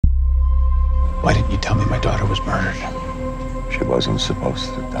Why didn't you tell me my daughter was murdered? She wasn't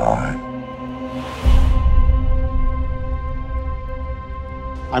supposed to die.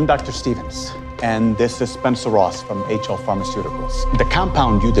 I'm Dr. Stevens, and this is Spencer Ross from HL Pharmaceuticals. The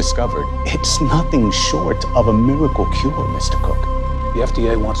compound you discovered, it's nothing short of a miracle cure, Mr. Cook. The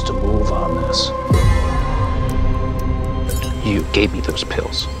FDA wants to move on this. You gave me those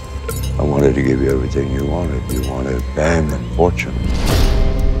pills. I wanted to give you everything you wanted. You wanted fame and fortune.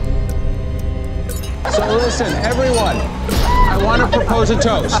 So listen, everyone, I want to propose a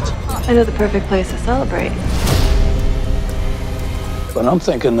toast. I know the perfect place to celebrate. But I'm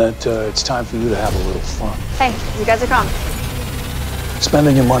thinking that it's time for you to have a little fun. Hey, you guys are gone.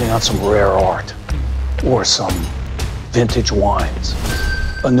 Spending your money on some rare art, or some vintage wines,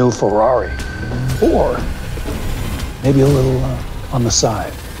 a new Ferrari, or maybe a little on the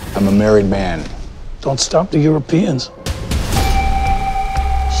side. I'm a married man. Don't stop the Europeans.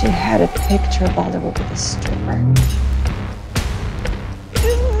 She had a picture of Oliver with a stripper.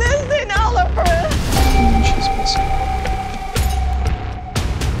 She's missing Oliver! She's missing.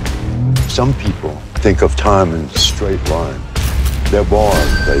 Some people think of time in a straight line. They're born,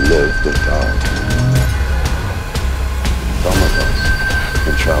 they live, they die. Some of us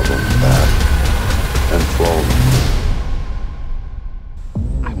can travel back and forward.